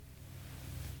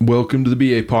Welcome to the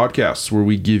BA Podcast, where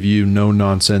we give you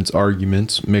no-nonsense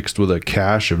arguments mixed with a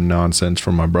cache of nonsense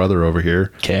from my brother over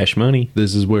here. Cash money.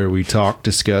 This is where we talk,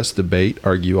 discuss, debate,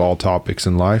 argue all topics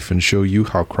in life, and show you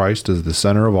how Christ is the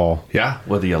center of all. Yeah,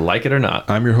 whether you like it or not.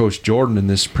 I'm your host, Jordan, and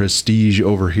this prestige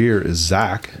over here is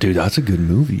Zach. Dude, that's a good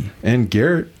movie. And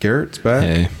Garrett. Garrett's back.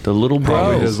 Hey. The Little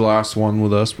Probably Bros. his last one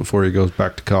with us before he goes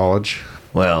back to college.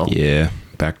 Well, Yeah,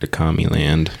 back to Commie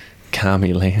Land.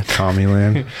 Commie Land. Commie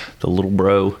Land. The little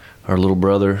bro, our little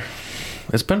brother.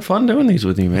 It's been fun doing these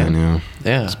with you, I man. know.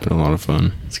 Yeah, It's been a lot of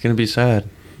fun. it's going to be sad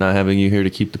not having you here to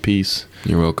keep the peace.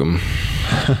 You're welcome.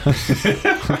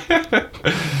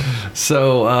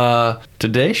 So,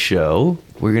 today's show,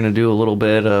 we're going to do a little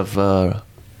bit of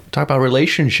talk about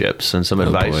relationships and some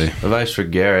advice. boy. Advice for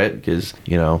Garrett, because,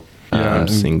 you know, Yeah, I'm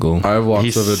single. I have lots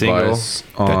He's of single advice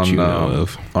that on, you know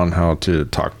of. on how to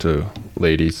talk to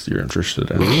ladies you're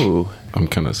interested in. ooh, I'm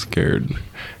kind of scared.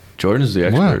 Jordan's the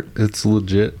expert. What? It's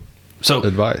legit So,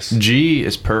 advice. G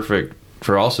is perfect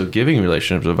for also giving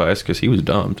relationships advice because he was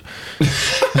dumped.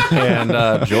 And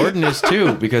Jordan is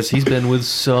too, because he's been with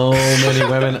so many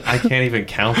women, I can't even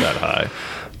count that high.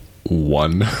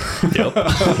 One.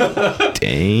 Yep.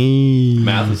 Dang.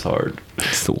 Math is hard.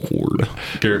 It's the word.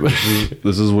 Garrett,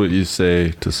 this is what you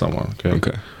say to someone, okay?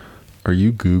 Okay. Are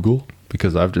you Google?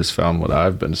 Because I've just found what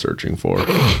I've been searching for.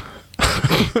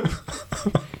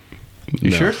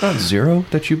 You sure it's not zero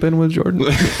that you've been with, Jordan?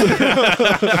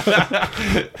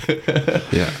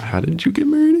 Yeah. How did you get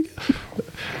married again?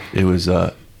 It was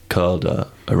called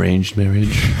arranged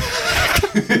marriage.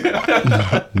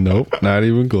 Nope, not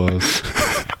even close.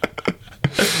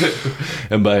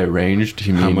 And by arranged,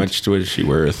 he means How much was she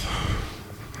worth?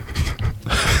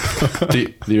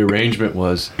 the arrangement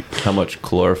was how much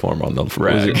chloroform on the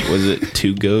rag. Was it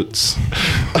 2 goats?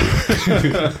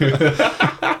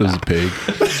 It was a pig.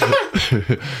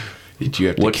 Did you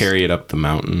have to carry it up the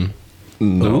mountain?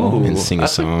 Ooh, And sing a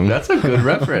song? That's a good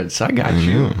reference. I got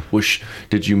you. know.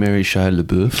 Did you marry Shia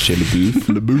LaBeouf? Shia LaBeouf?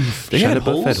 LaBeouf. They had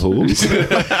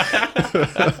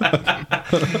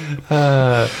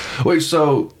holes. Wait,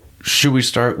 so should we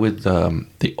start with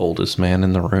the oldest man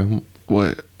in the room?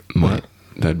 What? What?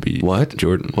 That'd be What?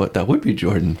 Jordan. What? That would be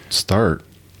Jordan. Start.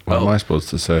 What am I supposed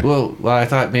to say? Well, I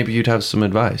thought maybe you'd have some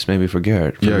advice, maybe for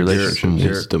Garrett for relationships. Some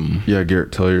Garrett. wisdom. Yeah,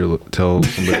 Garrett, tell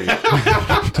somebody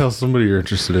tell somebody you're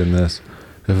interested in this.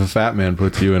 If a fat man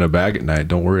puts you in a bag at night,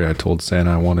 don't worry, I told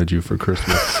Santa I wanted you for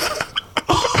Christmas.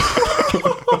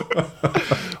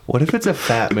 What if it's a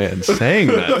fat man saying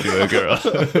that to a girl?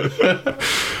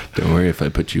 Don't worry if I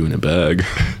put you in a bag.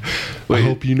 I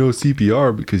hope you know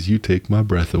CPR because you take my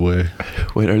breath away.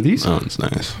 Wait, are these Sounds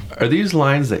nice.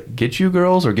 lines that get you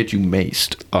girls or get you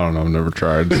maced? I don't know, I've never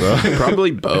tried. So.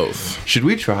 Probably both. Should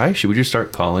we try? Should we just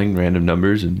start calling random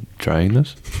numbers and trying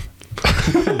this?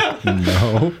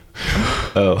 No.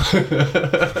 Oh.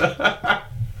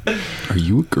 Are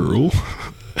you a girl?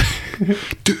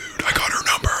 Dude, I got her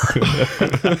number.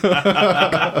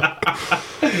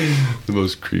 The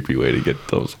most creepy way to get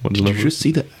those ones. Did you just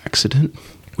see the accident?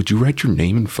 Would you write your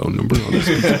name and phone number on this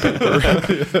piece of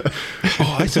paper?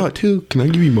 Oh, I saw it too. Can I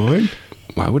give you mine?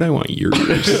 Why would I want yours?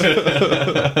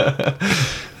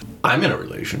 I'm in a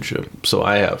relationship, so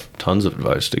I have tons of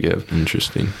advice to give.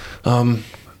 Interesting.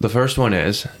 The first one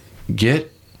is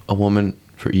get a woman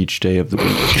for each day of the week.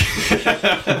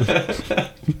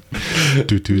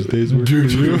 Do Tuesdays work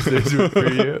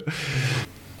for you?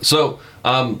 So,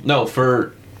 no,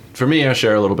 for me, I'll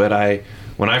share a little bit.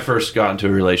 When I first got into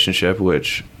a relationship,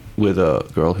 with a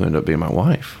girl who ended up being my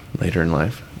wife later in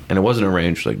life, and it wasn't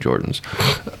arranged like Jordan's,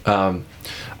 one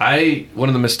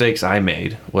of the mistakes I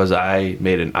made was I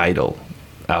made an idol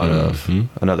out of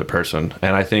another person,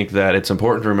 and I think that it's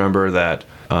important to remember that.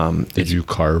 Did you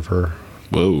carve her?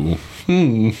 Whoa.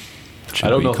 I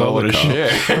don't know if I call want the to share.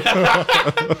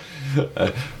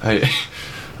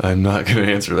 I'm not going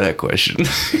to answer that question.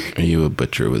 Are you a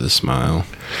butcher with a smile?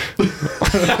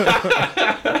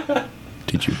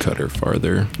 Did you cut her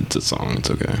farther? It's a song.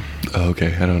 It's okay.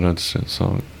 Okay, I don't understand the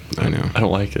song. I know. I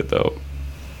don't like it though.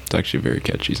 It's actually a very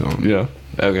catchy song. Yeah.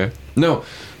 Okay. No,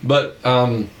 but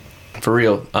for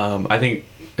real, I think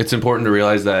it's important to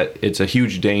realize that it's a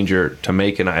huge danger to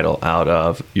make an idol out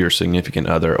of your significant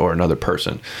other or another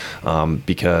person,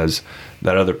 because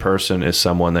that other person is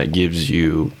someone that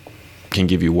can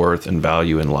give you worth and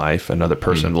value in life. Another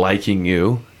person liking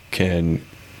you can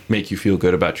make you feel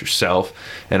good about yourself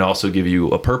and also give you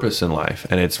a purpose in life.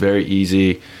 And it's very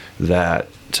easy to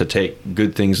take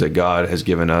good things that God has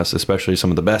given us, especially some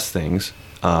of the best things,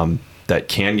 that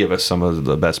can give us some of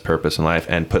the best purpose in life,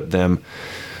 and put them,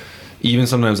 even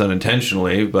sometimes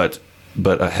unintentionally, but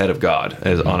but ahead of God,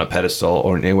 as on a pedestal,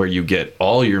 or where you get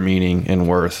all your meaning and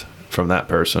worth from that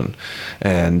person.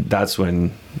 And that's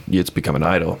when it's become an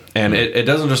idol. And it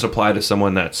doesn't just apply to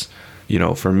someone that's,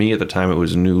 for me at the time, it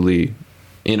was newly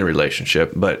in a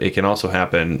relationship, but it can also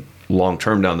happen long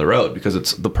term down the road, because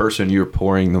it's the person you're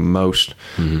pouring the most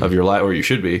of your life, or you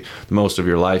should be the most of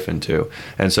your life into.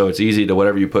 And so it's easy to,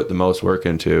 whatever you put the most work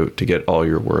into, to get all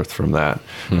your worth from that.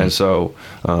 And so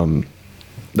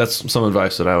that's some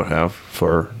advice that I would have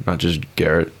for not just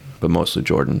Garrett, but mostly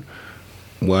Jordan.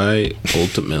 Why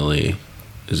ultimately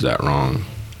is that wrong?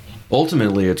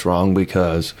 Ultimately, it's wrong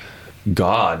because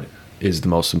God is the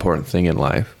most important thing in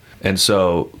life. And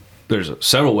so there's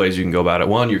several ways you can go about it.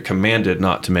 One, you're commanded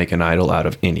not to make an idol out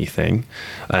of anything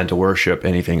and to worship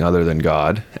anything other than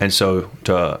God. And so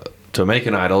to make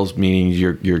an idol, meaning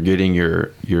you're getting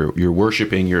you're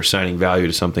worshiping, you're assigning value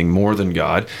to something more than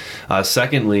God.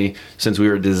 Secondly, since we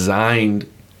were designed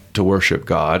to worship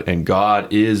God, and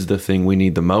God is the thing we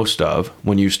need the most of,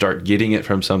 when you start getting it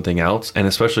from something else, and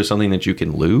especially something that you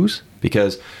can lose,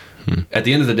 because at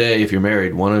the end of the day, if you're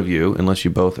married, one of you, unless you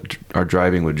both are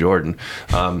driving with Jordan,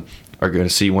 are going to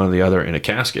see one or the other in a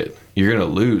casket. You're going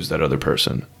to lose that other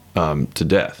person to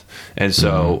death. And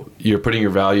so you're putting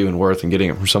your value and worth and getting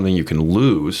it from something you can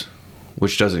lose,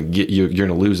 which doesn't get you, you're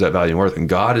going to lose that value and worth. And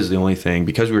God is the only thing,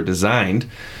 because we were designed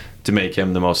to make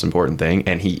him the most important thing,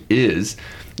 and he is.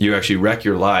 You actually wreck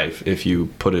your life if you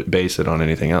base it on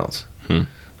anything else.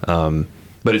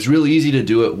 But it's really easy to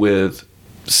do it with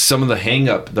some of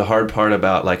the hard part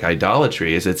about like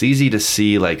idolatry is it's easy to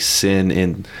see like sin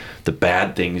in the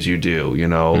bad things you do,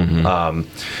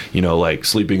 like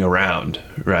sleeping around,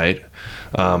 right?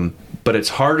 But it's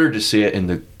harder to see it in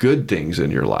the good things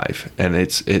in your life. And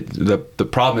the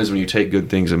problem is when you take good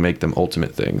things and make them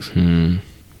ultimate things.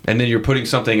 And then you're putting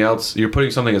something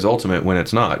as ultimate when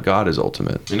it's not. God is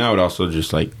ultimate. And I would also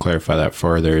just like clarify that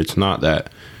further. It's not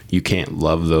that you can't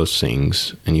love those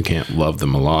things and you can't love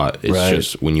them a lot. It's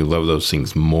just when you love those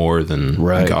things more than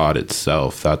God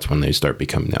itself, that's when they start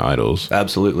becoming the idols.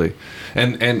 Absolutely.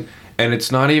 And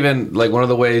it's not even like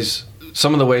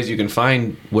some of the ways you can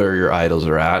find where your idols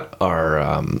are at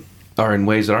are in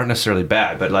ways that aren't necessarily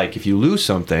bad. But like if you lose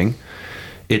something,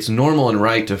 it's normal and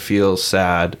right to feel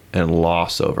sad and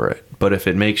loss over it. But if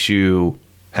it makes you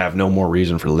have no more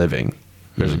reason for living,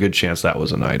 there's a good chance that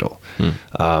was an idol.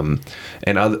 And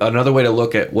another way to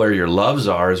look at where your loves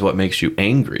are is what makes you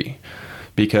angry,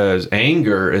 because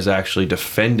anger is actually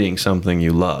defending something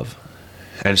you love.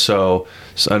 And so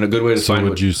a good way to find. So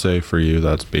would you say for you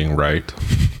that's being right?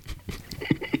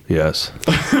 Yes.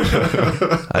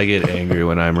 I get angry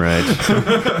when I'm right.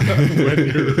 When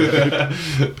you're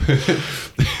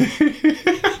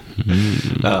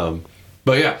right.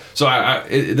 But yeah, so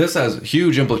this has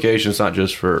huge implications, not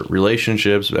just for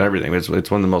relationships, but everything. It's one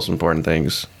of the most important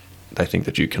things I think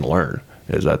that you can learn,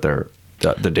 is that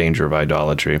the danger of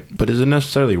idolatry. But is it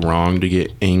necessarily wrong to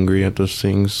get angry at those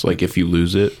things, like if you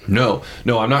lose it? No,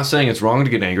 I'm not saying it's wrong to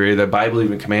get angry. The Bible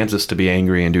even commands us to be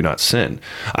angry and do not sin.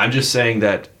 I'm just saying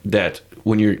that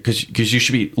when because you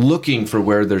should be looking for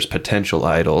where there's potential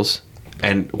idols.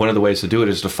 And one of the ways to do it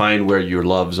is to find where your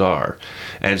loves are.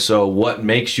 And so what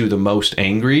makes you the most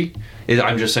angry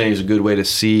I'm just saying is a good way to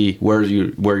see where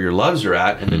your loves are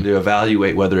at, and then to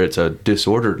evaluate whether it's a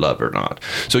disordered love or not.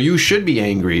 So you should be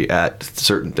angry at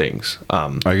certain things.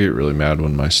 I get really mad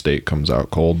when my steak comes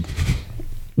out cold.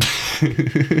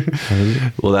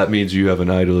 Well, that means you have an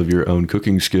idol of your own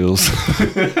cooking skills.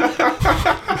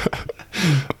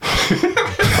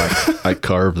 I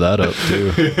carve that up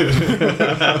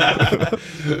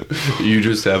too. You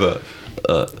just have a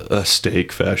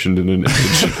steak fashioned in an image.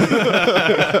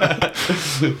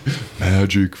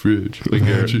 Magic fridge.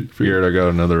 Garrett, I got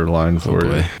another line for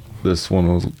you. This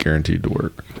one was guaranteed to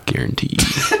work. Guaranteed.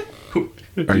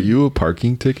 Are you a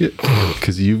parking ticket?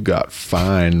 Because you've got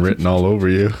fine written all over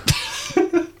you.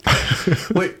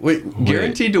 Wait.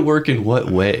 Guaranteed to work in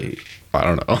what way? I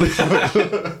don't know.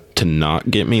 To not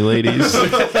get me, ladies.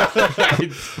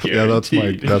 Yeah, that's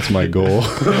my goal.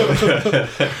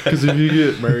 Because if you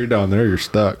get married down there, you're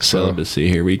stuck. Celibacy,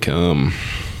 here we come.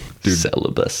 Dude,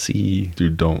 celibacy.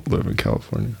 Dude, don't live in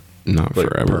California. Not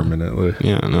forever. Permanently.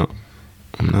 Yeah, no.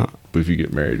 I'm not. But if you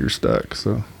get married, you're stuck.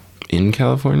 So in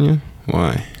California?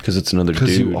 Why? Because it's another dude.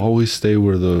 Because you always stay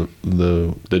where the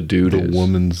dude the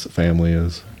woman's family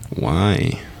is.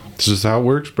 Why? It's just how it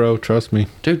works, bro. Trust me.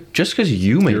 Dude, just because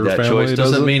you made that choice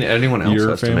doesn't mean anyone else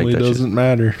has to make that choice. Your family doesn't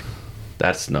matter.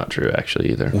 That's not true,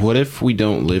 actually, either. What if we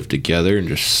don't live together and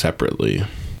just separately?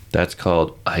 That's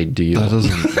called ideal. That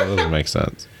doesn't make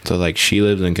sense. So, like, she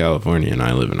lives in California and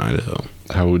I live in Idaho.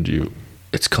 How would you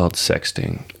It's called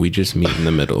sexting. We just meet in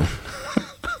the middle.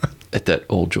 At that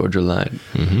old Georgia line.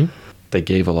 Mm-hmm. They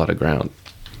gave a lot of ground.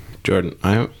 Jordan,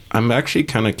 I'm actually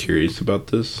kind of curious about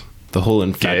this. The whole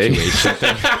infatuation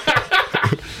thing.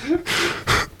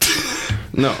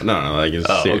 No, like it's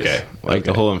serious. Okay. Like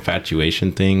the whole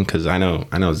infatuation thing, because I know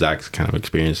Zach's kind of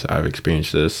experienced. I've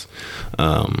experienced this.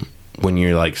 When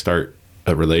you're like start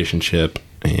a relationship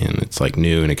and it's like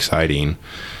new and exciting,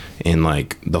 and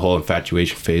like the whole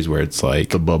infatuation phase where it's like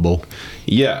The bubble.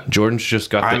 yeah. Jordan's just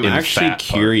got the I'm actually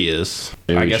curious.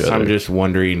 I guess I'm just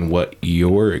wondering what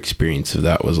your experience of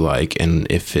that was like, and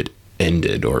if it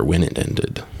ended or when it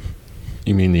ended.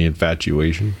 You mean the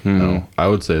infatuation? Mm-hmm. No, I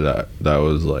would say that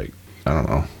was like, I don't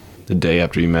know. The day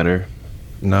after you met her.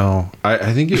 No,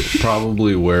 I think it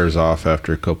probably wears off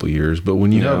after a couple years, but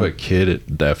when you Yeah. have a kid,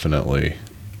 it definitely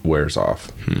wears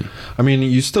off. I mean,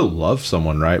 you still love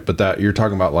someone, right? But that you're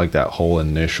talking about like that whole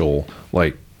initial,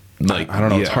 like I don't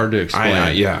know, it's hard to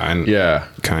explain. Yeah,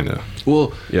 kind of.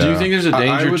 Well, do you think there's a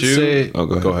danger I would too? say, go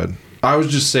ahead. I would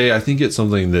just say I think it's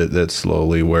something that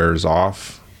slowly wears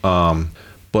off.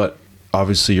 But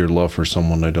obviously your love for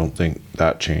someone, I don't think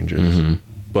that changes.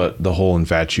 But the whole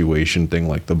infatuation thing,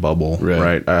 like the bubble,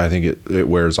 right? I think it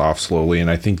wears off slowly. And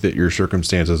I think that your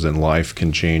circumstances in life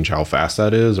can change how fast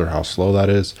that is or how slow that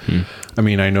is. I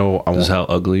mean, I know This is how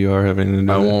ugly you are having to do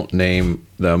I it? won't name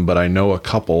them, but I know a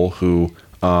couple who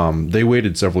they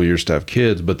waited several years to have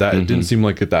kids, but that it didn't seem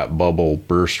like that bubble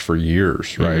burst for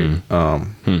years, right?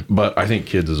 But I think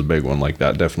kids is a big one like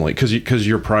that, definitely, because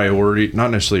your priority,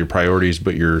 not necessarily your priorities,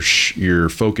 but your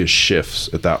focus shifts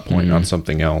at that point on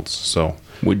something else. So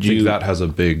Would I think you- that has a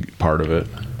big part of it.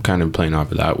 Kind of playing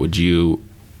off of that, would you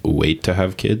wait to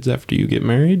have kids after you get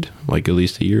married, like at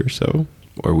least a year or so,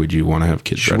 or would you want to have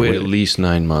kids Should right wait away? at least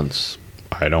 9 months.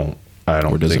 I don't.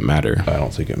 Or does it think- matter? I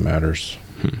don't think it matters.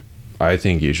 I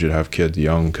think you should have kids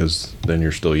young, because then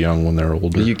you're still young when they're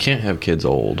older. But you can't have kids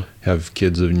old. Have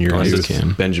kids in your Unless youth. it's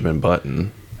Benjamin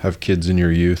Button. Have kids in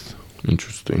your youth.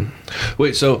 Interesting.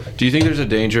 Wait, so do you think there's a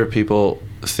danger of people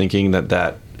thinking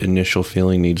that initial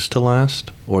feeling needs to last,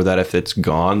 or that if it's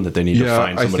gone, that they need to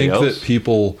find somebody else?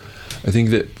 I think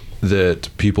that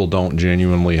people don't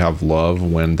genuinely have love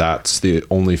when that's the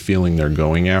only feeling they're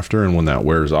going after, and when that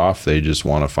wears off, they just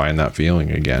want to find that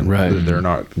feeling again. Right.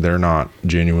 They're not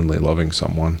genuinely loving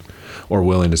someone or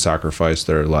willing to sacrifice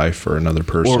their life for another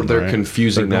person. Or they're right?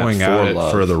 confusing they're that going for at it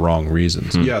love. for the wrong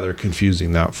reasons. Yeah, they're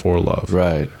confusing that for love.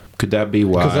 Right. Could that be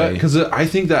why? Because I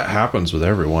think that happens with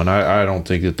everyone. I don't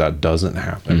think that doesn't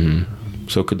happen.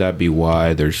 So could that be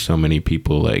why there's so many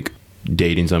people like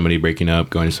dating somebody, breaking up,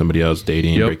 going to somebody else,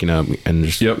 dating, breaking up, and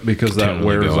just Because that continually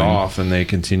wears going. off, and they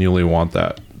continually want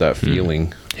that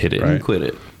feeling. Hit it Right. and quit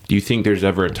it. Do you think there's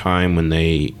ever a time when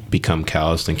they become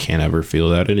calloused and can't ever feel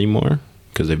that anymore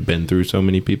because they've been through so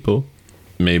many people?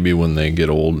 Maybe when they get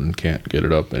old and can't get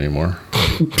it up anymore.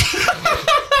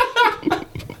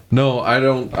 No, I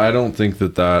don't think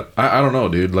that I don't know,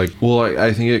 dude. Like, well,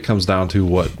 I think it comes down to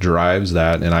what drives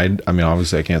that, and I mean,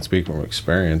 obviously, I can't speak from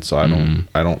experience, so I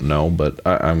don't know, but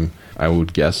I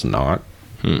would guess not.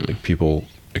 Like, people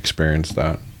experience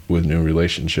that with new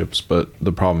relationships, but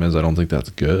the problem is, I don't think that's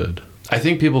good. I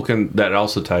think people can. That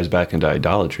also ties back into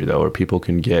idolatry, though, where people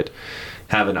can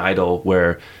have an idol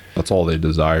where That's all they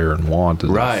desire and want is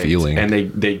that feeling, and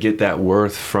they get that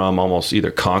worth from almost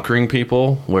either conquering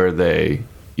people, where they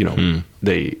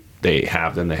they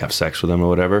have sex with them or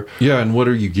whatever. Yeah, and what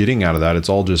are you getting out of that? It's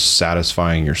all just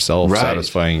satisfying yourself,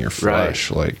 satisfying your flesh.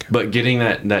 Like, but getting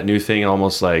that new thing,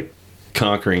 almost like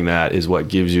conquering that, is what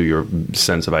gives you your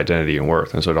sense of identity and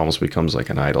worth. And so it almost becomes like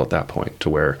an idol at that point, to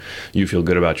where you feel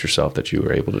good about yourself that you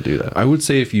were able to do that. I would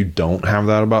say if you don't have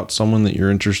that about someone that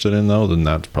you're interested in, though, then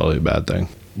that's probably a bad thing.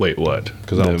 Wait, what?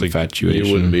 Because I don't think infatuation.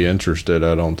 you wouldn't be interested.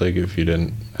 I don't think if you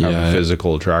didn't have a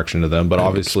physical attraction to them. But I've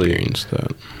obviously, experienced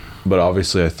that. But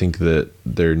obviously, I think that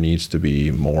there needs to be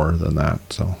more than that.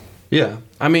 So Yeah.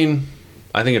 I mean,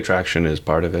 I think attraction is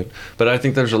part of it. But I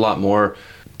think there's a lot more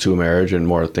to a marriage and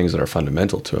more things that are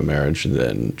fundamental to a marriage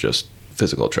than just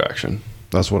physical attraction.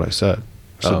 that's what I said.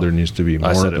 I said there needs to be more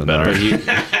I said it than better.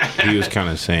 that. He was kind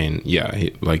of saying,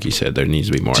 like you said, there needs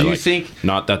to be more. Do you like, think-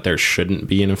 not that there shouldn't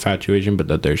be an infatuation, but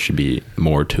that there should be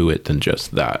more to it than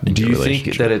just that? in Do your you think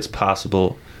relationship? that it's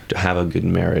possible to have a good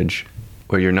marriage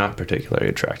where you're not particularly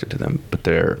attracted to them, but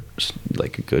they're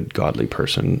like a good, godly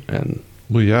person? And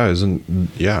Well, I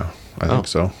think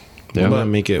so. Wouldn't that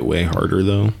make it way harder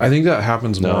though? I think that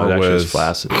happens more with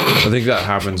flaccid. I think that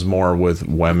happens more with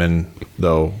women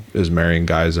though, is marrying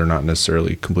guys they're not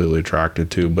necessarily completely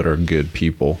attracted to but are good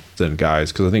people than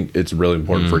guys, because I think it's really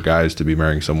important for guys to be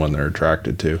marrying someone they're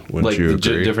attracted to. Wouldn't you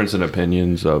agree? Difference in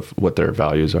opinions of what their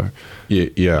values are.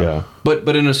 Yeah.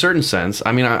 But in a certain sense,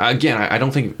 I mean, I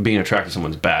don't think being attracted to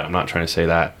someone's bad. I'm not trying to say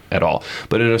that at all.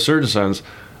 But in a certain sense,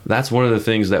 that's one of the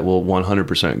things that will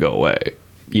 100% go away,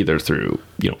 either through,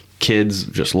 kids,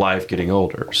 just life, getting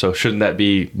older. So shouldn't that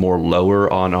be more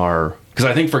lower on our... Because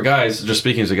I think for guys, just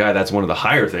speaking as a guy, that's one of the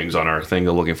higher things on our thing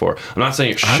they're looking for. I'm not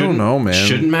saying it shouldn't, I don't know, man.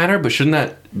 Shouldn't matter, but shouldn't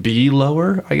that be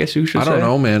lower, I guess you should say? I don't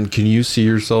know, man. Can you see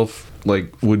yourself...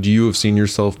 would you have seen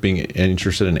yourself being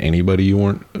interested in anybody you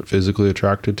weren't physically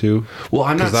attracted to? Well,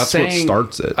 I'm not saying... Because that's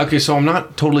what starts it. Okay, so I'm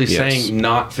not totally saying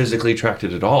not physically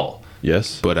attracted at all.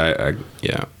 Yes. But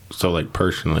So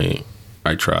personally,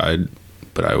 I tried,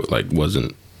 but I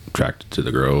wasn't attracted to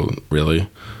the girl really,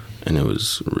 and it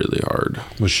was really hard.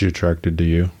 Was she attracted to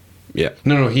you? Yeah.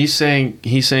 No, he's saying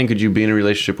could you be in a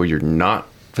relationship where you're not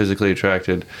physically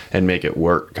attracted and make it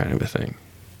work, kind of a thing?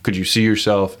 Could you see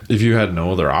yourself if you had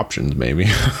no other options, maybe?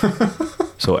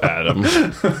 So Adam.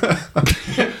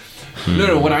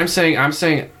 No, what I'm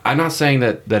not saying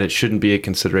that it shouldn't be a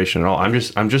consideration at all.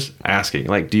 I'm just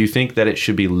asking, do you think that it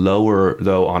should be lower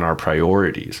though on our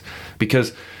priorities?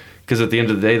 Because at the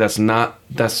end of the day, that's in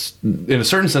a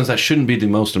certain sense that shouldn't be the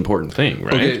most important thing,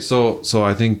 right? Okay, so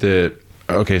I think that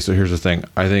so here's the thing.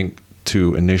 I think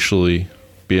to initially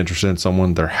be interested in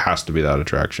someone, there has to be that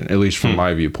attraction, at least from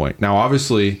my viewpoint. Now,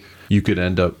 obviously, you could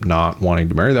end up not wanting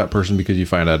to marry that person because you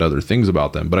find out other things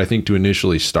about them. But I think to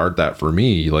initially start that for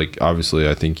me, obviously,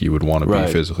 I think you would want to be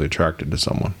physically attracted to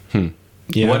someone.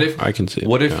 Yeah, what if I can see?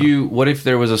 What if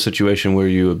there was a situation where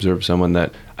you observe someone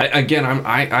that I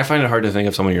find it hard to think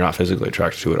of someone you're not physically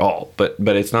attracted to at all. But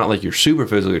it's not like you're super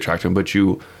physically attracted, but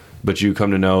you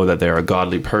come to know that they're a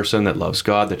godly person that loves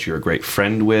God, that you're a great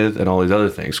friend with, and all these other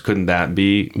things. Couldn't that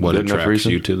be what good enough attracts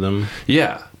reason? you to them?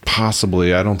 Yeah,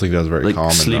 possibly. I don't think that's very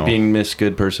common. Sleeping Miss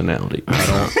Good personality.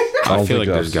 I feel like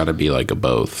there's got to be a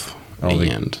both.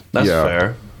 That's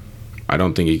fair. I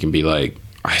don't think it can be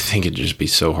I think it'd just be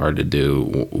so hard to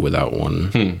do without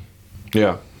one.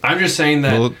 Yeah, I'm just saying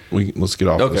that. Well, let's get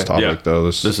off this topic though.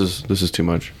 This is too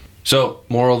much. So,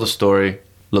 moral of the story: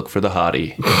 look for the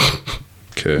hottie.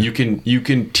 Okay. You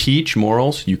can teach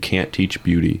morals. You can't teach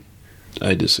beauty.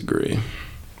 I disagree.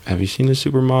 Have you seen the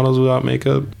supermodels without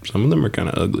makeup? Some of them are kind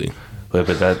of ugly. But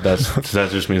that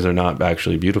just means they're not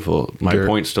actually beautiful. My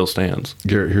point still stands.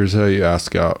 Garrett, here's how you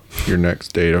ask out your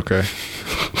next date. Okay.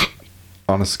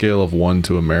 On a scale of 1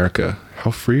 to America,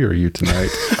 how free are you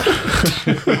tonight?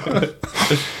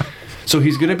 So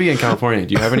he's going to be in California.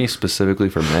 Do you have any specifically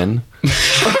for men?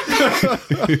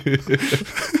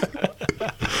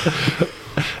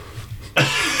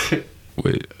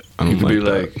 Wait, I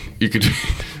don't you could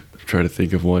try to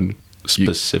think of one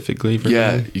specifically for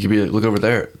men? You could be like, look over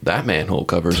there. That manhole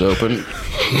cover's open.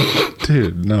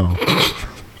 Dude, no.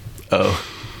 Oh.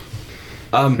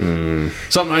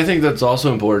 Something I think that's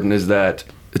also important is that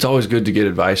it's always good to get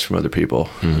advice from other people,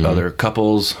 other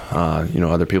couples,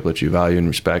 other people that you value and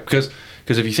respect. Because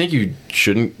if you think you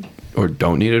shouldn't or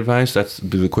don't need advice, that's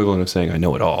the equivalent of saying I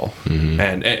know it all.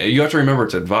 And you have to remember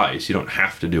it's advice. You don't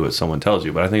have to do what someone tells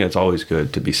you. But I think it's always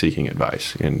good to be seeking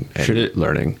advice and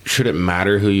learning. Should it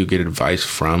matter who you get advice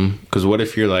from? Because what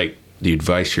if you're the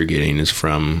advice you're getting is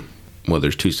from,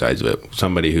 there's two sides of it.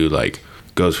 Somebody who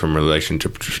goes from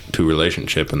relationship to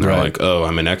relationship and they're oh,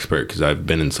 I'm an expert because I've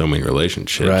been in so many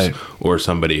relationships, or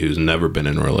somebody who's never been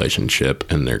in a relationship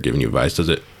and they're giving you advice. Does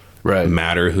it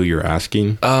matter who you're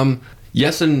asking?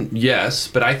 Yes and yes,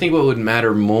 but I think what would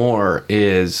matter more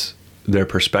is their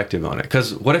perspective on it.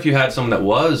 Because what if you had someone that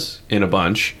was in a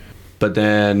bunch but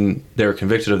then they were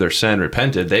convicted of their sin,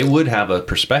 repented? They would have a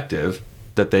perspective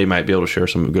that they might be able to share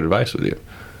some good advice with you.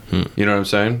 You know what I'm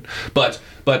saying? But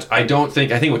I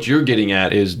think what you're getting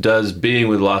at is, does being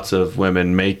with lots of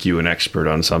women make you an expert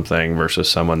on something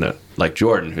versus someone that, like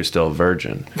Jordan, who's still a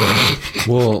virgin?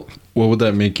 Well, what would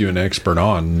that make you an expert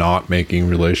on? Not making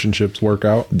relationships work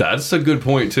out? That's a good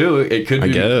point too. It could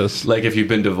be, I guess, if you've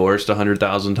been divorced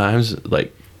 100,000 times,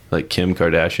 like Kim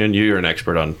Kardashian, you're an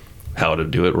expert on how to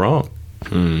do it wrong.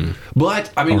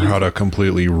 But I mean, or how to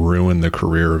completely ruin the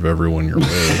career of everyone you're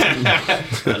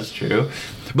with. That's true.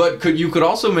 But you could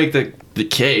also make the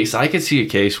case. I could see a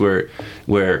case where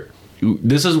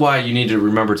this is why you need to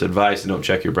remember it's advice and don't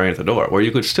check your brain at the door. Where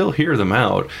you could still hear them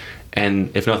out, and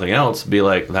if nothing else, be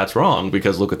like, that's wrong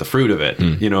because look at the fruit of it.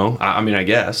 I mean, I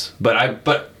guess. But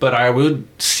I would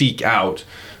seek out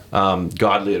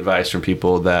godly advice from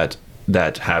people that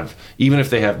that have, even if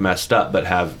they have messed up, but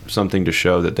have something to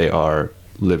show that they are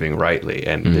living rightly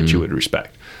and that you would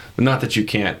respect. But not that you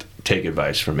can't take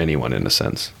advice from anyone in a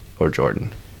sense, or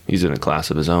Jordan. He's in a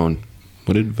class of his own.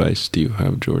 What advice do you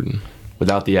have, Jordan?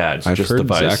 Without the ads, I've just heard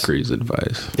advice. Zachary's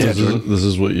advice. Yeah, this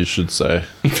is what you should say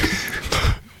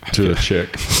to a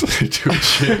chick. To a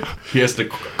chick. He has to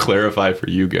clarify for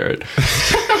you, Garrett.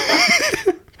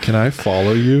 Can I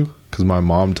follow you? Because my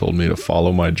mom told me to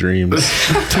follow my dreams.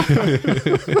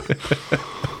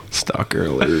 Stalker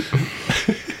alert.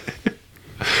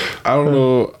 I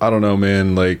don't know,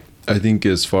 man. Like, I think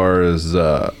as far as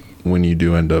when you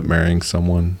do end up marrying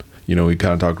someone, you know, we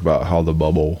kind of talked about how the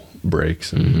bubble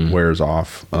breaks and wears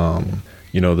off.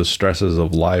 You know, the stresses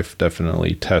of life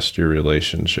definitely test your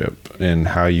relationship, and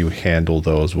how you handle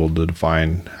those will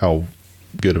define how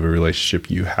good of a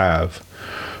relationship you have,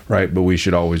 right? But we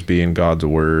should always be in God's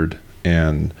word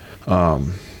and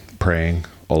praying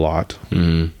a lot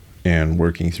and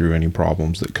working through any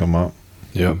problems that come up.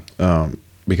 Yeah.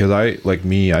 Because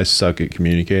I suck at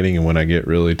communicating, and when I get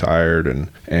really tired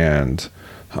and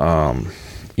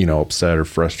you know, upset or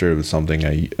frustrated with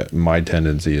something, my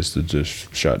tendency is to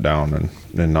just shut down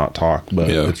and not talk. But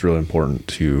it's really important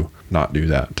to not do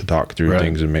that, to talk through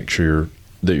things and make sure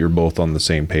that you're both on the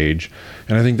same page.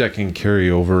 And I think that can carry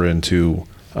over into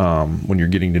when you're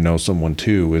getting to know someone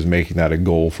too, is making that a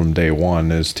goal from day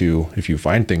one, is to, if you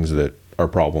find things that are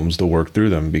problems, to work through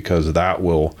them, because that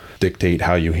will dictate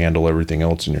how you handle everything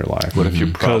else in your life. What if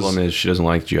your problem is she doesn't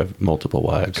like that you have multiple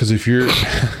wives? Because if you're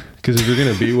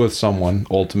going to be with someone,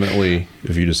 ultimately,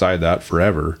 if you decide that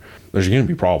forever, there's going to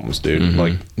be problems, dude.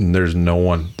 Like, there's no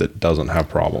one that doesn't have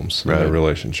problems in their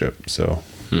relationship. So,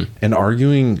 and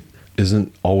arguing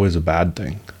isn't always a bad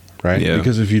thing, right? Yeah.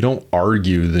 Because if you don't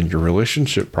argue, then your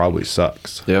relationship probably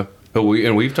sucks. Yeah. But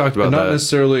we've talked about And not that.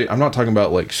 necessarily, I'm not talking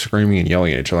about like screaming and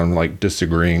yelling at each other. I'm like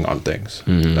disagreeing on things.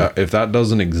 If that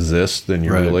doesn't exist, then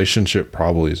your relationship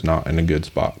probably is not in a good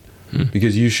spot,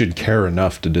 because you should care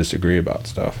enough to disagree about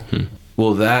stuff.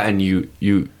 Well, that, and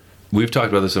we've talked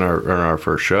about this in our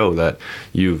first show, that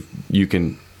you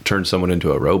can turn someone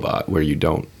into a robot where you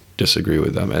don't disagree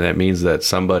with them, and it means that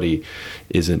somebody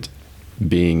isn't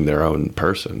being their own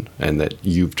person, and that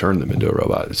you've turned them into a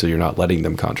robot, so you're not letting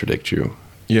them contradict you.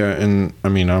 Yeah, and I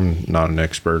mean, I'm not an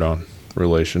expert on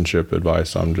relationship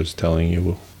advice. I'm just telling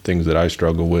you things that I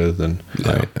struggle with, and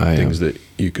things that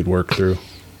you could work through.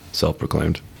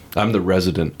 Self-proclaimed. I'm the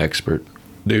resident expert.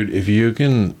 Dude, if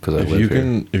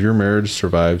your marriage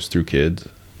survives through kids,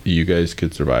 you guys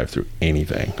could survive through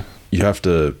anything. You have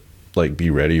to like be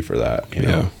ready for that, you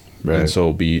know? Right. And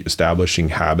so be establishing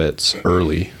habits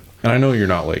early. And I know you're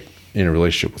not like in a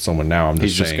relationship with someone now. I'm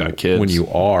just saying, got kids. When you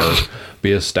are,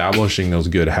 be establishing those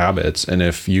good habits. And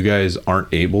if you guys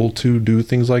aren't able to do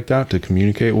things like that, to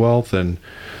communicate well, then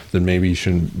maybe you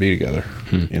shouldn't be together,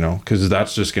 you know, because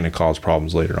that's just going to cause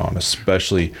problems later on,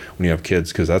 especially when you have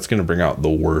kids, because that's going to bring out the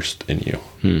worst in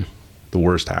you, the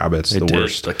worst habits, the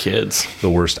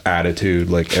worst attitude,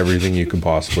 like everything you can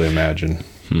possibly imagine.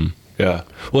 Yeah.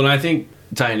 Well, and I think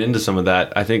tying into some of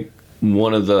that, I think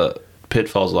one of the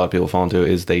pitfalls a lot of people fall into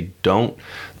is they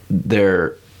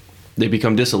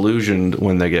become disillusioned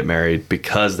when they get married,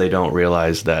 because they don't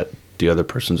realize that the other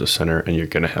person's a sinner and you're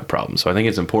going to have problems. So I think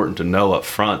it's important to know up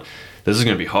front, this is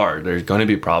going to be hard. There's going to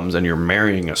be problems, and you're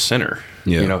marrying a sinner,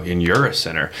 you know, and you're a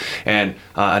sinner. And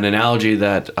an analogy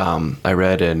that I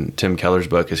read in Tim Keller's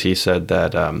book is, he said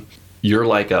that you're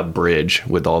like a bridge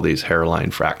with all these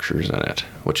hairline fractures in it,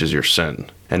 which is your sin.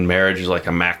 And marriage is like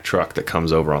a Mack truck that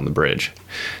comes over on the bridge.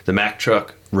 The Mack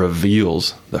truck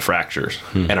reveals the fractures.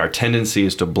 And our tendency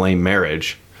is to blame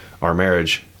our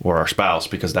marriage or our spouse,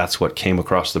 because that's what came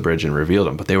across the bridge and revealed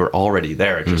them. But they were already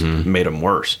there. It just made them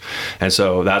worse. And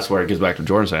so that's where it gets back to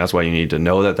Jordan saying, that's why you need to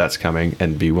know that that's coming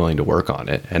and be willing to work on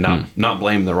it, and not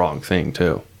blame the wrong thing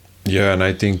too. Yeah, and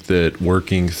I think that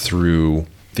working through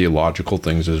theological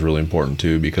things is really important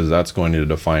too, because that's going to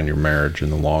define your marriage in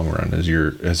the long run, is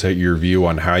your view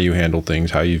on how you handle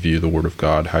things, how you view the word of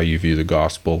God, how you view the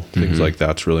gospel, things like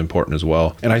that's really important as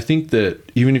well. And I think that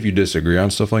even if you disagree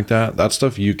on stuff like that, that's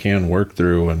stuff you can work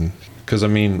through. And because I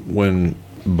mean,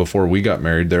 before we got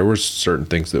married, there were certain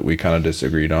things that we kind of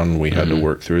disagreed on, and we had to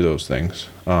work through those things.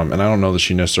 And I don't know that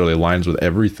she necessarily aligns with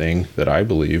everything that I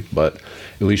believe, but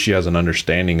at least she has an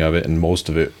understanding of it, and most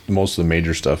of the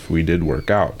major stuff we did work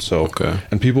out. So,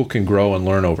 and people can grow and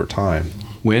learn over time.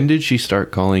 When did she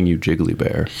start calling you Jiggly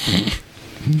Bear?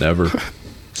 Never.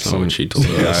 When she told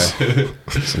us.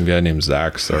 Some guy named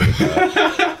Zach started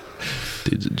that.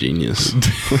 Dude's a genius.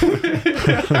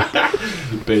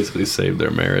 Basically saved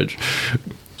their marriage.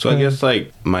 So I guess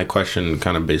like my question,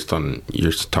 kind of based on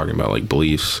you're talking about like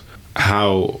beliefs,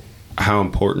 how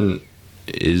important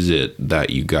is it that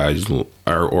you guys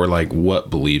or like what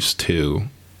beliefs too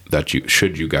that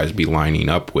you guys be lining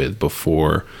up with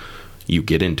before you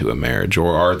get into a marriage,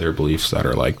 or are there beliefs that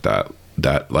are like that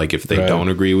like if they don't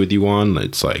agree with you on,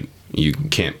 it's like you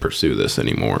can't pursue this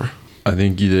anymore? I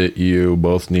think that you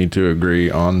both need to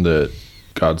agree on that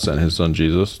God sent his son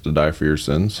Jesus to die for your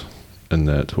sins, and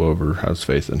that whoever has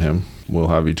faith in him will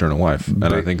have eternal life. And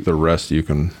I think the rest you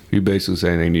can... You basically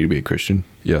saying they need to be a Christian?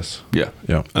 Yes. Yeah.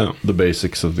 Yeah. Oh. The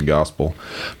basics of the gospel.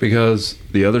 Because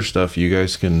the other stuff you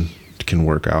guys can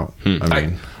work out.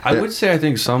 I would say I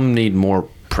think some need more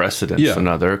precedence than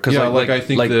other. Cause I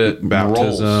think that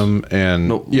baptism roles, and...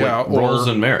 roles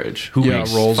in marriage. Who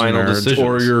makes roles final in marriage, decisions?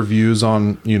 or your views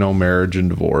on, marriage and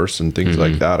divorce and things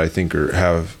like that, I think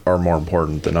are more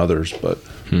important than others.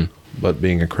 But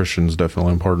being a Christian is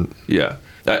definitely important. Yeah.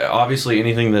 Obviously,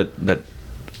 anything that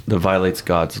violates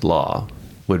God's law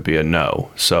would be a no.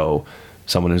 So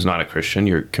someone who's not a Christian,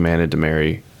 you're commanded to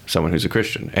marry someone who's a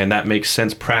Christian. And that makes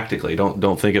sense practically.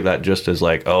 Don't think of that just as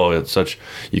like, oh, it's such,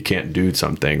 you can't do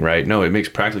something, right? No, it makes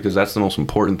practically, because that's the most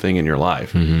important thing in your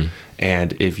life.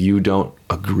 And if you don't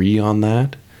agree on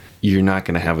that, you're not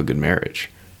going to have a good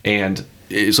marriage. And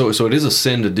so it is a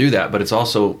sin to do that, but it's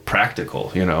also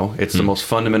practical, It's the most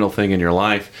fundamental thing in your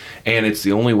life, and it's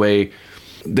the only way.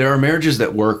 There are marriages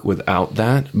that work without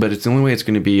that, but it's the only way it's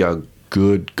going to be a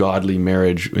good, godly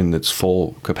marriage in its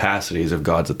full capacities if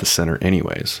God's at the center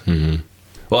anyways.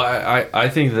 Well, I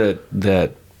think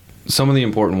that some of the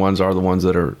important ones are the ones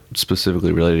that are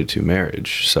specifically related to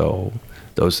marriage. So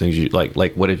those things you like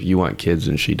what if you want kids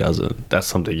and she doesn't? That's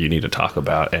something you need to talk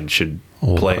about and should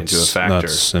play into a factor.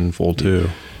 That's sinful too.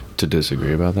 To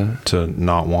disagree about that? To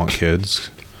not want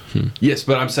kids. Yes,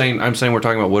 but I'm saying we're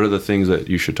talking about what are the things that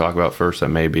you should talk about first that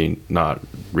may be not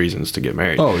reasons to get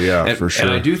married. Oh yeah, for sure.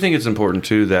 And I do think it's important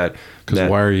too that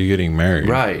why are you getting married?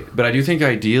 Right, but I do think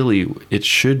ideally it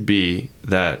should be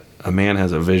that a man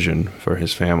has a vision for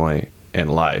his family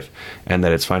and life, and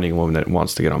that it's finding a woman that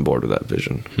wants to get on board with that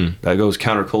vision. That goes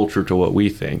counterculture to what we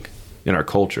think in our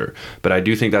culture, but I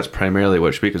do think that's primarily what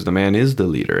it should be, because the man is the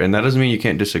leader, and that doesn't mean you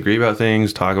can't disagree about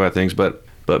things, talk about things, but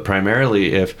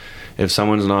primarily if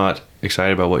someone's not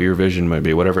excited about what your vision might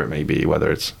be, whatever it may be,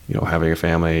 whether it's having a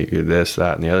family, this,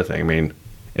 that, and the other thing, I mean,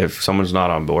 if someone's not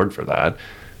on board for that,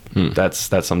 that's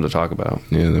something to talk about.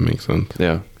 Yeah, that makes sense.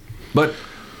 Yeah, but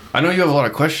I know you have a lot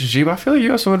of questions, G, but I feel like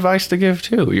you have some advice to give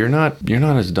too. You're not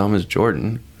as dumb as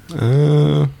Jordan,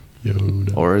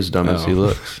 Yoda. or as dumb as he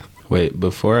looks. Wait,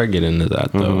 before I get into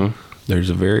that though, there's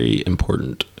a very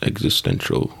important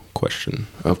existential question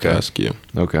I have to ask you.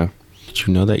 Okay. Did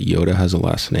you know that Yoda has a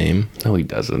last name? No, he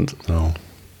doesn't. No.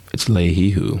 It's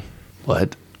Lehihu.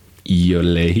 What?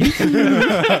 Yolehi.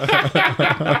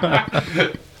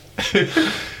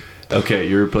 Okay,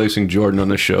 you're replacing Jordan on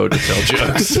the show to tell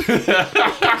jokes.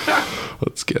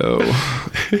 Let's go.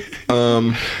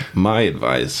 My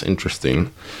advice,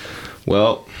 interesting.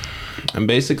 Well, I'm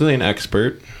basically an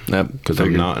expert because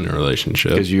I'm not in a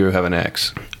relationship. Because you have an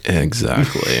ex.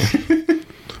 Exactly.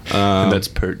 And that's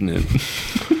pertinent.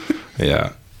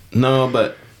 Yeah. No,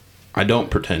 but I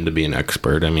don't pretend to be an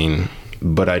expert. I mean,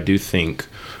 but I do think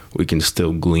we can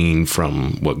still glean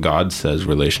from what God says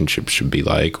relationships should be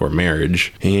like, or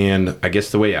marriage. And I guess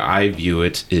the way I view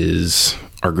it is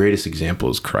our greatest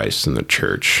example is Christ and the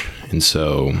church. And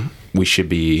so we should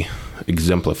be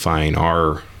exemplifying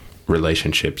our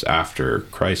relationships after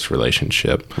Christ's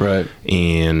relationship. Right.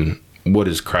 And what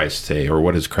does Christ say, or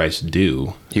what does Christ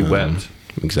do? He wept.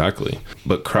 Exactly.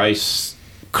 But Christ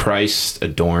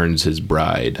adorns his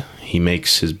bride. He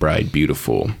makes his bride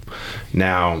beautiful.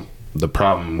 Now, the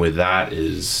problem with that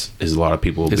is a lot of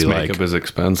people will His be like... His makeup is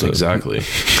expensive. Exactly.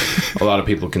 A lot of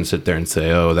people can sit there and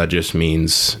say, oh, that just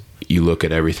means you look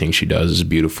at everything she does as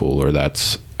beautiful, or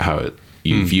that's how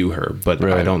you view her. But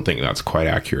I don't think that's quite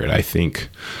accurate. I think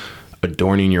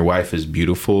adorning your wife as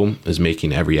beautiful is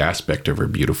making every aspect of her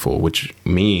beautiful, which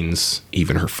means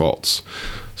even her faults.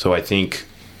 So I think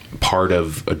part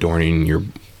of adorning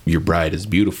your bride as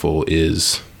beautiful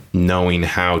is knowing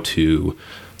how to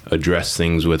address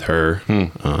things with her.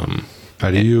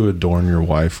 How do you adorn your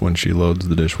wife when she loads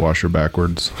the dishwasher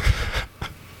backwards?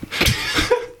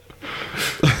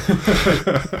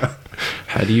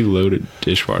 How do you load a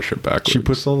dishwasher backwards? She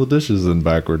puts all the dishes in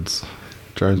backwards.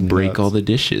 Drives me break nuts. all the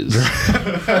dishes.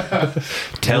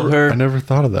 Tell her I never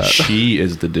thought of that. she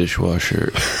is the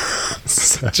dishwasher.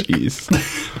 Jeez.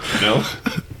 No.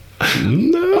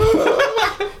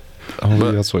 I don't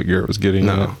think that's what Garrett was getting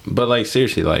at. No. But like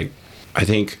seriously, like I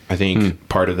think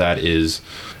part of that is,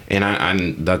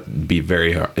 and that'd be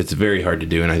very hard. It's very hard to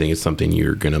do, and I think it's something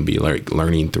you're going to be like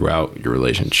learning throughout your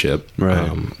relationship.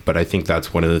 Right. But I think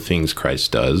that's one of the things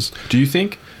Christ does. Do you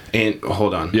think? And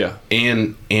hold on. Yeah.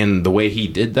 And the way he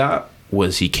did that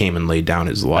was he came and laid down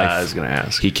his life. I was going to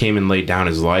ask. He came and laid down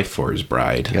his life for his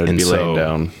bride. You got to be laying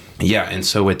down. Yeah, and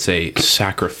so it's a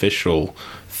sacrificial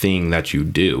thing that you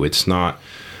do. It's not,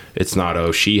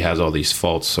 oh, she has all these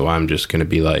faults, so I'm just going to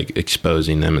be like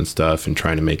exposing them and stuff and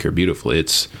trying to make her beautiful.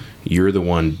 It's you're the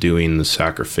one doing the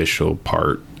sacrificial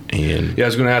part. And yeah, I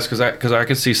was going to ask because I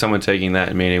could see someone taking that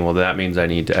and meaning, well, that means I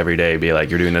need to every day be like,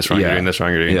 you're doing this wrong, you're doing this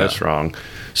wrong, you're doing this wrong.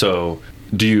 So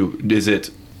is it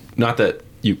not that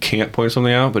you can't point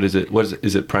something out, but is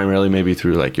it primarily maybe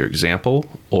through like your example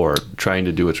or trying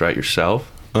to do what's right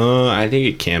yourself? I think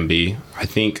it can be. I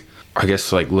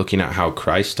guess like looking at how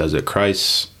Christ does it.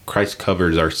 Christ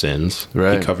covers our sins.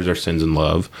 Right. He covers our sins in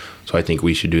love. So I think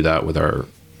we should do that with our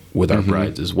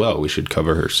brides as well. We should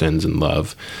cover her sins in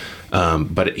love.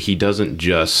 But he doesn't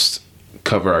just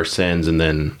cover our sins and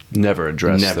then never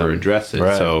address it.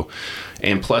 Right. So,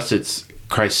 and plus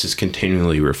Christ is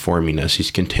continually reforming us.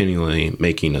 He's continually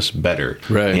making us better.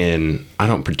 Right. And I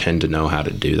don't pretend to know how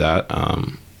to do that.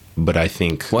 But I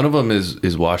think one of them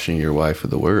is washing your wife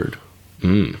with the word.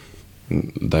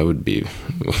 That would be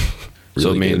really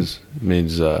so it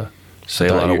means say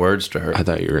a lot of words to her. I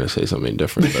thought you were going to say something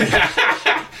different. But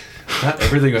not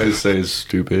everything I say is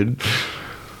stupid.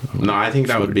 No, I think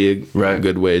that would be a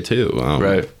good way too.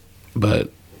 Right. But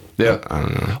yeah, I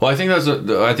don't know. Well, I think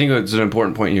it's an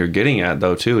important point you're getting at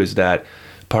though too, is that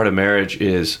part of marriage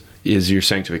is your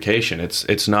sanctification.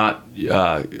 It's not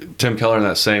Tim Keller in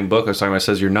that same book I was talking about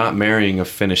says you're not marrying a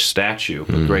finished statue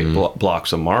with great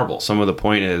blocks of marble. Some of the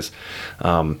point is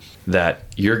that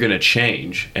you're going to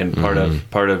change, and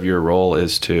part of your role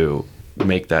is to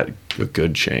make that a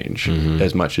good change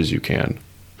as much as you can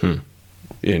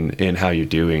in how you're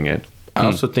doing it. I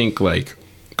also think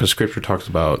because Scripture talks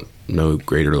about no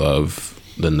greater love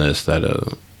than this,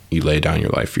 that you lay down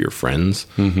your life for your friends.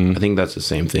 I think that's the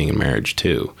same thing in marriage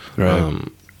too. Right.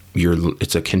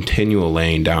 It's a continual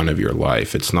laying down of your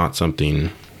life. It's not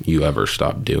something you ever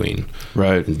stop doing.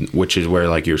 Right. Which is where,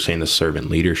 like you're saying, the servant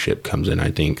leadership comes in.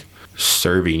 I think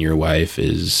serving your wife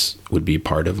would be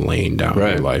part of laying down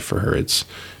your life for her. It's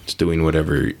doing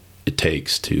whatever it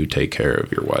takes to take care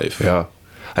of your wife. Yeah.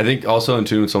 I think also in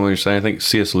tune with something you're saying, I think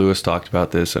C.S. Lewis talked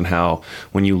about this and how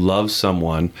when you love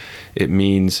someone, it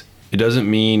doesn't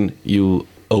mean you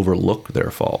overlook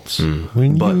their faults.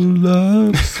 When you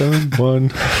love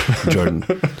someone. Jordan,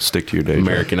 stick to your day.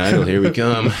 American Idol, here we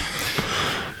come.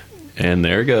 And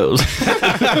there it goes.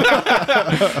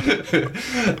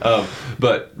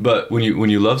 But when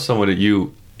you love someone,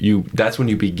 that's when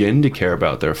you begin to care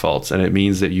about their faults, and it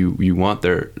means that you want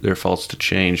their faults to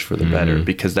change for the better,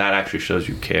 because that actually shows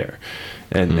you care.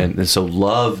 And so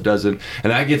love doesn't,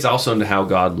 and that gets also into how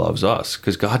God loves us,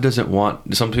 because God doesn't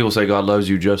want, some people say God loves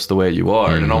you just the way you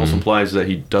are, and it almost implies that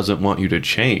he doesn't want you to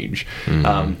change.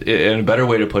 And a better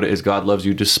way to put it is God loves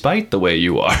you despite the way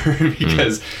you are,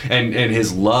 because and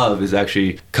his love is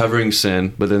actually covering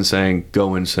sin, but then saying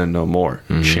go and sin no more.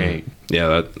 Change.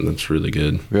 Yeah, that's really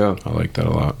good. Yeah, I like that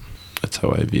a lot. That's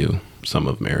how I view some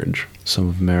of marriage.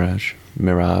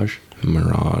 Mirage.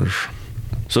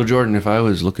 So, Jordan, if I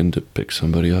was looking to pick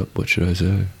somebody up, what should I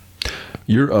say?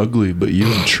 You're ugly, but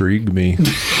you intrigue me.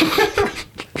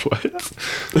 What?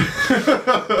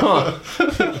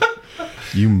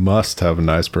 You must have a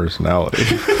nice personality.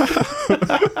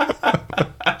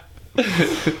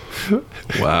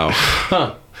 Wow.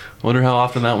 Huh. Wonder how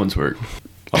often that one's worked.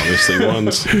 Obviously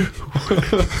once. That's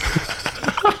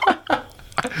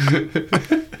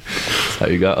how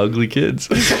you got ugly kids.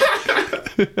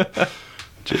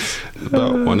 Just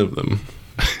about one of them.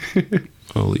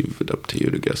 I'll leave it up to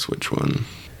you to guess which one.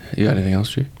 You got anything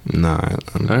else, G? Nah.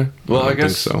 All right. Well, I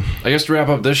guess so. I guess to wrap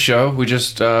up this show, we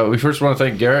first want to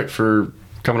thank Garrett for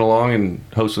coming along and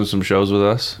hosting some shows with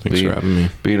us. Thanks for having me.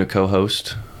 Being a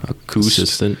co-host,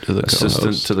 assistant to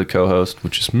the co-host,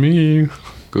 which is me.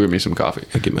 Go get me some coffee.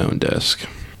 I get my own desk.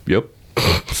 Yep.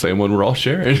 Same one we're all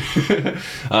sharing.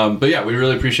 But yeah, we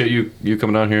really appreciate you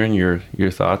coming on here and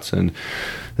your thoughts, and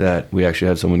that we actually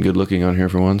had someone good looking on here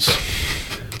for once.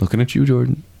 Looking at you,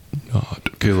 Jordan. God.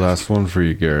 Okay, last one for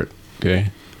you, Garrett.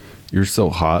 Okay? You're so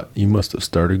hot, you must have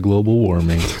started global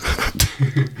warming.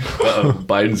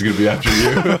 Biden's going to be after you.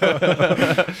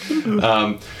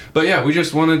 But yeah, we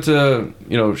just wanted to,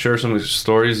 share some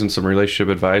stories and some relationship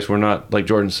advice. We're not, like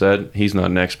Jordan said, he's not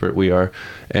an expert. We are.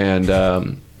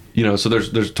 And, So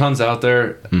there's tons out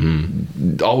there.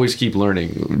 Always keep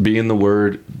learning. Be in the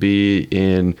Word. Be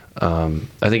in.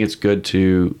 I think it's good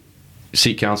to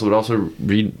seek counsel, but also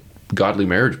read godly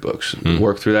marriage books.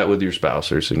 Work through that with your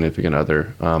spouse or significant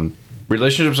other.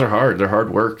 Relationships are hard. They're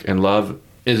hard work, and love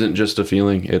isn't just a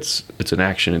feeling. It's an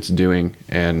action. It's doing,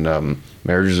 and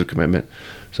marriage is a commitment.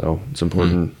 So it's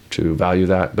important to value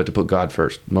that, but to put God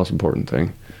first. Most important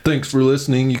thing. Thanks for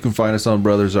listening. You can find us on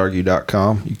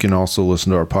brothersargue.com. You can also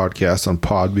listen to our podcast on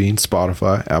Podbean,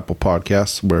 Spotify, Apple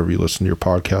Podcasts, wherever you listen to your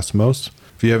podcasts most.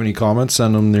 If you have any comments,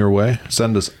 send them their way.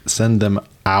 Send them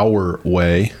our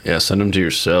way. Yeah, send them to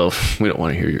yourself. We don't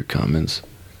want to hear your comments.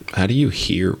 How do you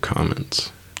hear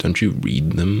comments? Don't you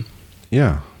read them?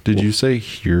 Yeah. Did you say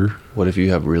hear? What if you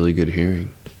have really good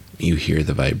hearing? You hear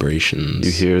the vibrations.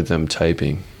 You hear them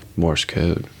typing Morse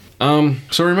code.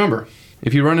 So remember,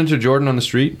 if you run into Jordan on the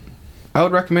street, I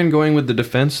would recommend going with the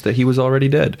defense that he was already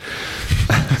dead.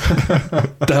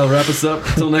 That'll wrap us up.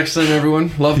 Until next time,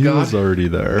 everyone. Love God. He was already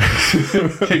there.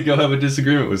 Hey, go have a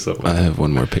disagreement with someone. I have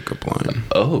one more pickup line.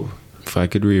 Oh. If I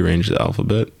could rearrange the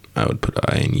alphabet, I would put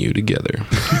I and you together.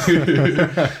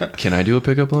 Can I do a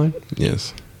pickup line?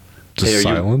 Yes. Just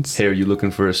silence? Are you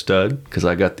looking for a stud? Because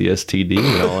I got the STD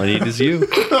and all I need is you.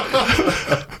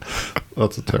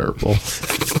 That's terrible.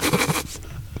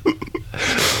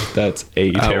 That's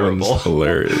terrible.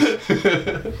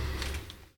 Hilarious.